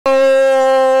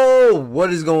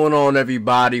What is going on,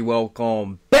 everybody?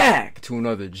 Welcome back to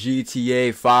another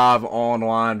GTA 5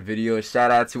 online video.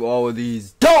 Shout out to all of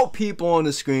these dope people on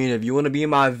the screen. If you want to be in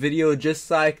my video just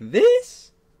like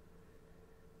this,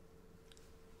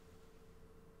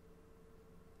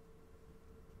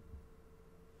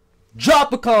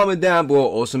 drop a comment down below.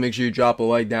 Also make sure you drop a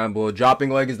like down below.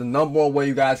 Dropping a like is the #1 way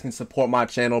you guys can support my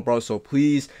channel, bro. So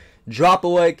please drop a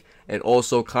like and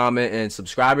also comment and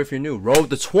subscribe if you're new. Road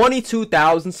to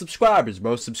 22,000 subscribers,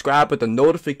 bro. Subscribe with the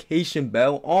notification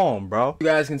bell on, bro. You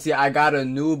guys can see I got a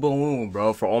new balloon,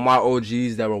 bro, for all my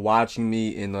OGs that were watching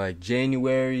me in like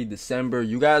January, December.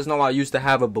 You guys know I used to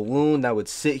have a balloon that would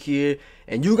sit here,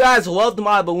 and you guys loved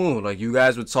my balloon. Like, you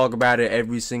guys would talk about it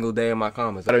every single day in my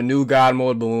comments. I got a new God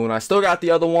mode balloon. I still got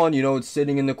the other one, you know, it's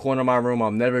sitting in the corner of my room.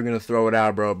 I'm never gonna throw it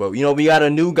out, bro. But you know, we got a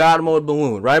new God mode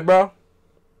balloon, right, bro?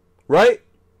 Right?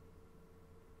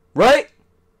 Right?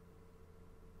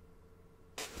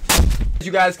 As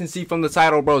you guys can see from the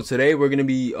title, bro, today we're gonna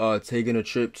be taking a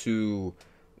trip to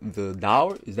the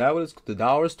dollar. Is that what it's, the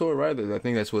dollar store, right? I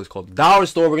think that's what it's called. The dollar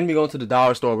store. We're gonna be going to the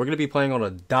dollar store. We're gonna be playing on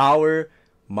a dollar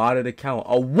modded account,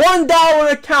 a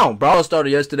 $1 account, bro. I started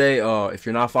yesterday. If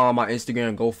you're not following my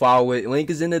Instagram, go follow it. Link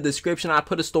is in the description. I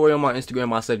put a story on my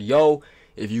Instagram. I said, yo,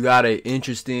 if you got an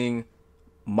interesting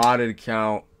modded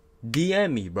account,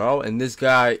 DM me, bro. And this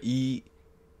guy OJM.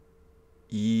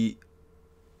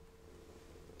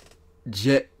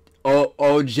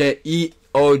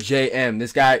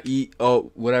 This guy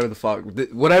whatever the fuck,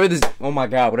 whatever this, oh my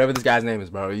god, whatever this guy's name is,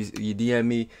 bro. He DM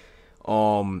me,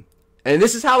 and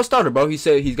this is how it started, bro. He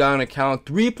said he's got an account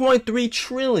 3.3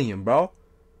 trillion, bro.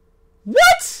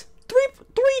 What? $3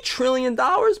 trillion,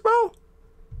 bro?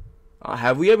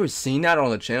 Have we ever seen that on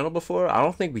the channel before? I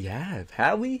don't think we have.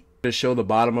 Have we? To show the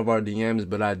bottom of our DMs,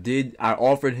 but I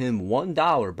offered him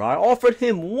 $1, bro. I offered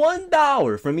him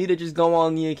 $1 for me to just go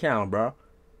on the account, bro.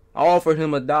 I offered him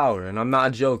 $1, and I'm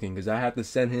not joking, because I have to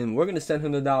send him, we're gonna send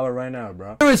him the $1 right now,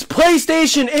 bro. It's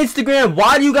PlayStation, Instagram.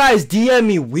 Why do you guys DM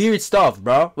me weird stuff,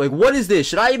 bro? Like, what is this?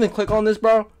 Should I even click on this,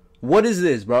 bro? What is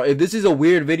this, bro? If this is a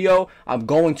weird video, I'm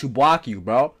going to block you,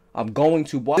 bro. I'm going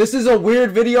to block. This is a weird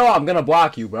video, I'm gonna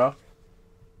block you, bro.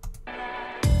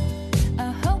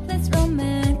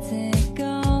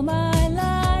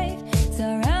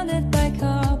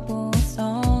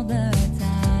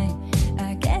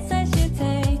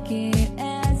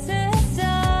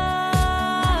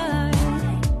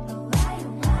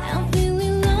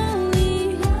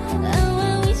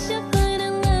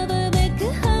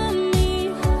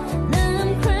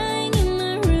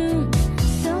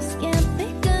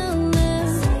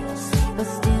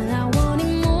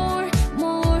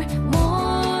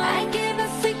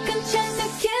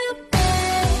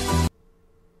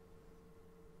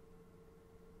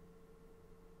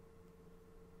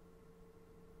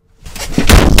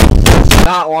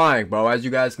 Not lying, bro. As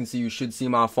you guys can see, you should see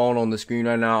my phone on the screen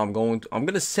right now. I'm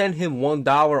gonna send him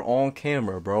 $1 on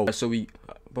camera, bro. So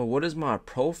but what is my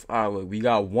profile? We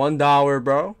got $1,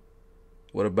 bro.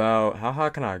 What about how high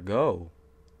can I go?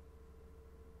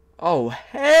 Oh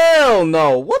hell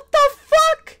no! What the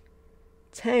fuck?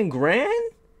 10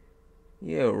 grand?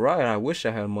 Yeah, right. I wish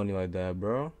I had money like that,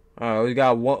 bro. Alright, we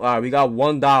got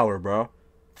 $1, bro.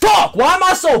 Fuck! Why am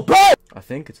I so broke? I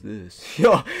think it's this.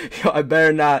 Yo, I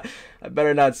better not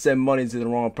send money to the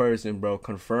wrong person, bro.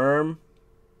 Confirm.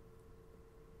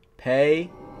 Pay.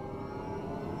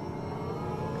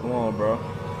 Come on, bro.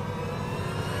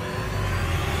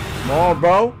 Come on,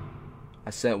 bro. I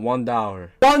sent $1.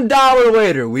 $1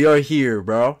 later, we are here,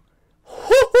 bro.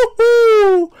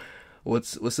 Hoo-hoo-hoo!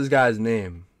 What's this guy's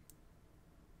name?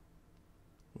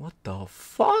 What the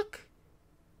fuck?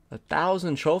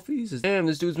 1,000 trophies? Damn,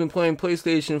 this dude's been playing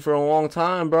PlayStation for a long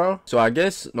time, bro. So I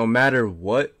guess no matter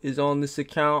what is on this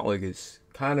account, like it's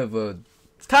kind of a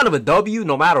W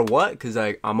no matter what, because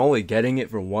like I'm only getting it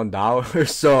for $1.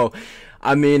 So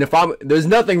I mean, there's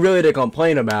nothing really to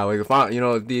complain about. Like if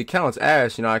the account's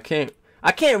ass, you know, I can't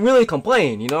really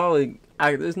complain, you know, like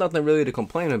there's nothing really to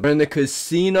complain about. We're in the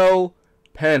casino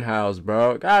penthouse,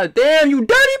 bro. God damn, you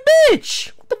dirty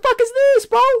bitch! What the fuck is this,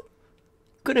 bro?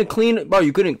 You couldn't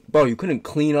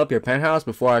clean up your penthouse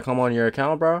before I come on your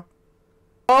account, bro.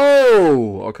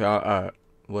 Oh, okay, alright,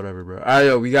 whatever, bro. Alright,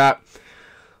 yo,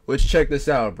 let's check this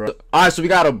out, bro. Alright, so we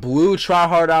got a blue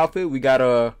tryhard outfit. We got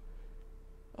a,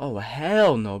 oh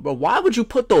hell no, bro. Why would you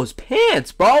put those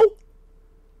pants, bro?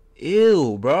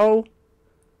 Ew, bro.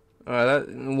 Alright,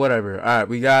 whatever. Alright,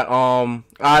 we got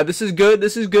alright, this is good,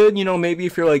 you know, maybe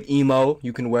if you're like emo,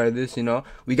 you can wear this, you know.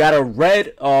 We got a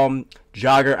red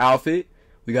jogger outfit.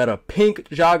 We got a pink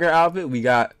jogger outfit. We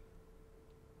got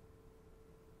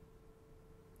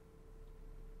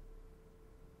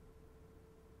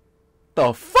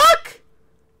the fuck?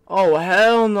 Oh,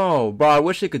 hell no. Bro, I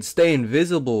wish it could stay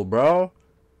invisible, bro.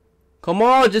 Come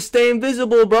on, just stay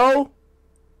invisible, bro.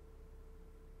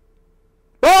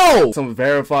 Bro! Some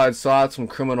verified slots from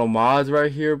criminal mods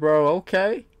right here, bro.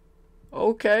 Okay.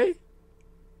 Okay.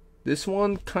 This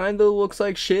one kind of looks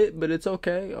like shit, but it's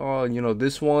okay. You know,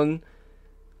 this one,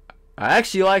 I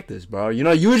actually like this, bro. You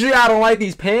know, usually I don't like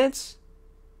these pants,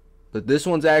 but this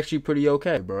one's actually pretty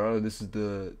okay, bro. This is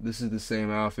the same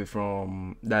outfit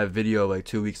from that video like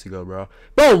 2 weeks ago, bro.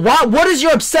 Bro, what is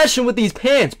your obsession with these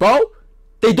pants, bro?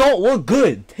 They don't look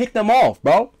good. Take them off,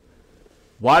 bro.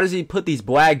 Why does he put these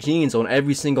black jeans on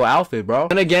every single outfit, bro?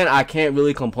 And again, I can't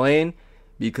really complain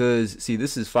because, see,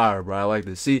 this is fire, bro. I like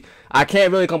this. See, I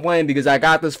can't really complain because I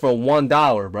got this for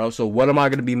 $1, bro. So what am I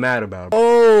going to be mad about?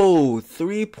 Oh,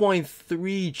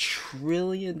 $3.3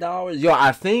 trillion. Yo,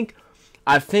 I think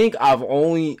I've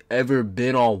only ever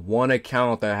been on one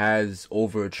account that has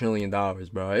over $1 trillion,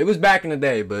 bro. It was back in the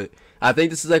day, but I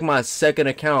think this is like my second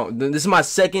account. This is my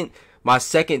second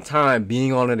time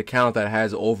being on an account that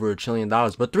has over $1 trillion.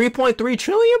 But 3.3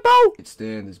 trillion, bro? Can't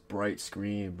stand this bright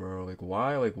screen, bro. Like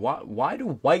why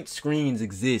do white screens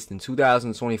exist in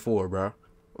 2024, bro?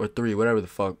 Or 3, whatever the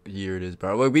fuck year it is,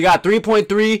 bro. Like, we got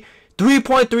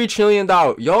 3.3 trillion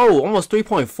dollars. Yo, almost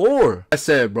 3.4. I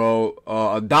said, bro,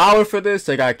 $1 for this,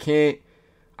 like I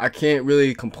can't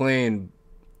really complain.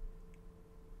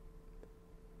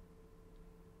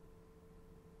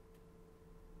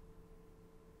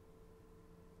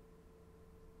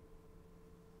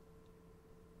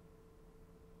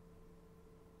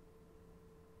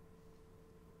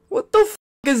 What the f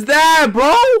is that,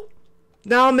 bro?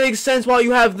 Now it makes sense why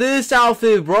you have this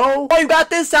outfit, bro. Oh, you got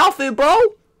this outfit, bro?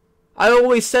 I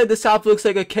always said this outfit looks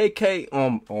like a KK.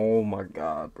 Oh my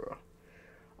god, bro.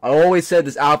 I always said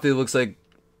this outfit looks like,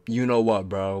 you know what,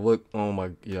 bro. Look, oh my,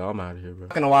 yeah, I'm out of here, bro.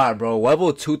 Not gonna lie, bro.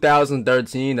 Level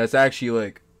 2013, that's actually,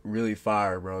 like, really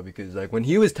fire, bro. Because, like, when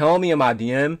he was telling me in my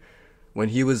DM, when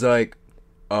he was like,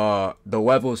 the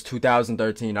level is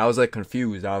 2013, I was, like,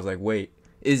 confused. I was like, wait.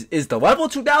 Is the level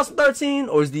 2013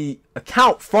 or is the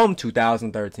account from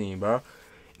 2013, bro?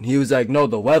 And he was like, no,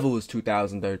 the level is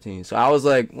 2013. So I was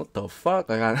like, what the fuck?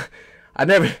 Like I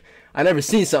never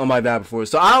seen something like that before.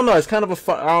 So I don't know. It's kind of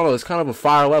a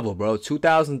fire level, bro.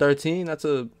 2013. That's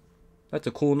a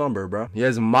cool number, bro. He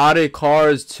has modded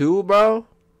cars too, bro.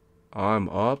 I'm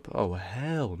up. Oh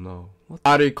hell no.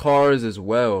 Modded cars as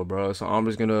well, bro. So I'm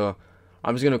just gonna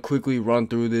quickly run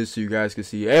through this so you guys can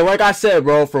see. Hey, like I said,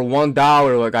 bro, for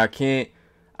 $1, like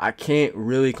I can't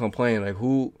really complain. Like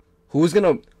who's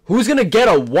gonna get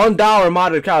a $1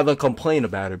 modded account and complain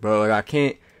about it, bro? Like I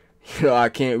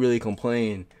can't really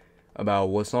complain about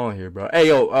what's on here, bro. Hey,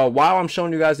 yo, while I'm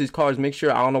showing you guys these cars, make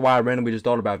sure, I don't know why I randomly just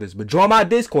thought about this, but join my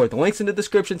Discord. The link's in the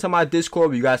description to my Discord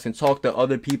where you guys can talk to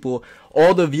other people.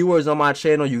 All the viewers on my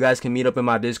channel, you guys can meet up in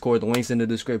my Discord. The link's in the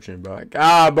description, bro. Like,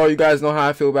 bro, you guys know how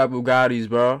I feel about Bugattis,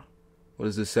 bro. What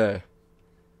does this say?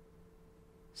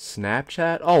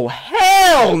 Snapchat? Oh,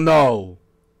 hell no!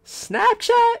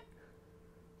 Snapchat?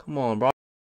 Come on, bro. I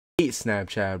hate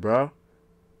Snapchat, bro.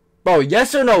 Bro,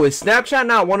 yes or no, is Snapchat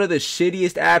not one of the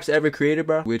shittiest apps ever created,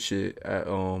 bro? Which it at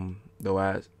the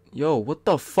last. Yo, what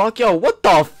the fuck? Yo, what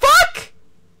the fuck?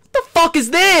 What the fuck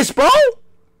is this, bro?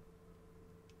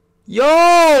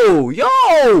 Yo!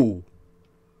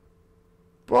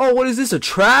 Bro, what is this, a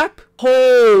trap?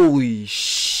 Holy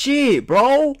shit,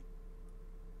 bro.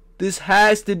 This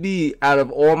has to be, out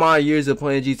of all my years of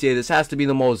playing GTA, this has to be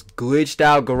the most glitched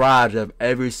out garage I've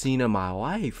ever seen in my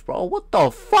life, bro. What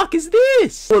the fuck is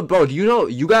this? Bro, do you know,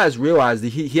 you guys realize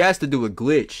that he has to do a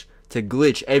glitch to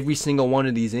glitch every single one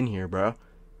of these in here, bro.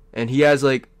 And he has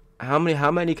like, how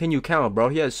many can you count, bro?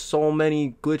 He has so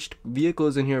many glitched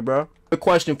vehicles in here, bro. A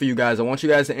question for you guys. I want you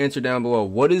guys to answer down below.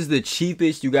 What is the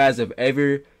cheapest you guys have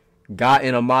ever got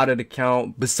in a modded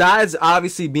account, besides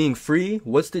obviously being free?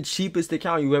 What's the cheapest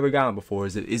account you've ever gotten before?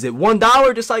 Is it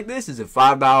 $1 just like this? Is it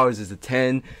 $5? Is it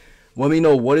 10? Let me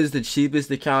know what is the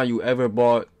cheapest account you ever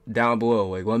bought down below.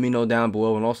 Like, let me know down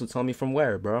below, and also tell me from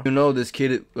where, bro. You know, this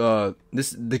kid,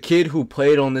 the kid who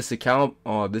played on this account,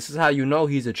 this is how you know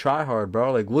he's a tryhard,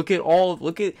 bro. Like, look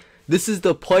at this is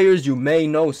the players you may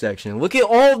know section. Look at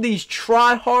all of these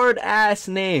tryhard ass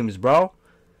names, bro.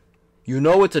 You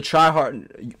know it's a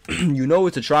tryhard. You know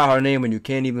it's a tryhard name when you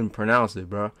can't even pronounce it,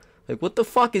 bro. Like, what the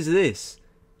fuck is this?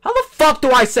 How the fuck do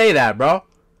I say that, bro?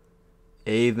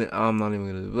 I'm not even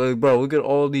gonna. Like, bro, look at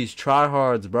all these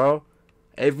tryhards, bro.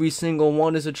 Every single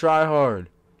one is a tryhard.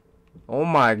 Oh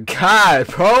my god,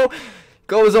 bro.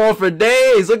 Goes on for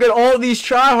days. Look at all these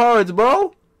tryhards,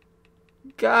 bro.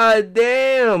 God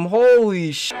damn.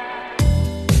 Holy shit.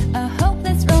 I hope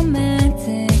that's romantic.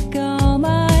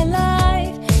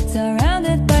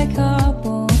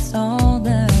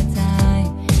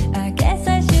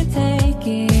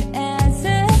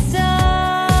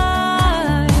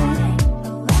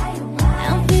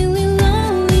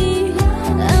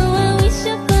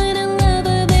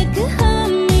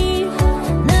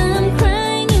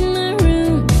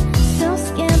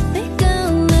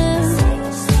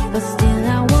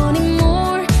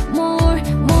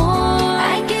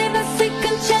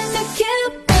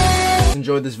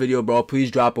 enjoyed this video, bro, please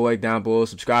drop a like down below.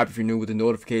 Subscribe if you're new with the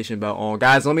notification bell on.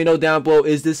 Guys, let me know down below,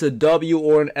 is this a W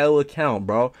or an L account,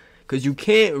 bro? Because you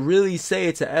can't really say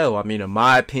it's a L. I mean, in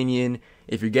my opinion,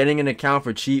 if you're getting an account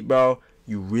for cheap, bro,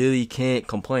 you really can't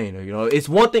complain. You know, it's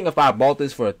one thing if I bought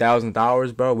this for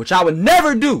 $1,000, bro, which I would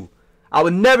never do. I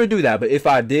would never do that. But if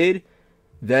I did,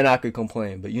 then I could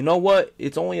complain. But you know what?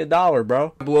 It's only $1,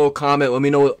 bro. Below, comment. Let me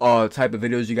know what type of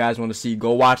videos you guys want to see.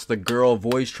 Go watch the girl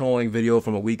voice trolling video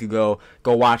from a week ago.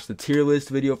 Go watch the tier list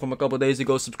video from a couple days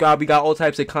ago. Subscribe. We got all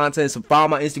types of content. So follow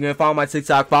my Instagram, follow my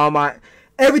TikTok, follow my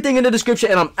everything in the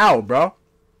description. And I'm out, bro.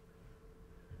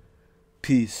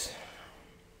 Peace.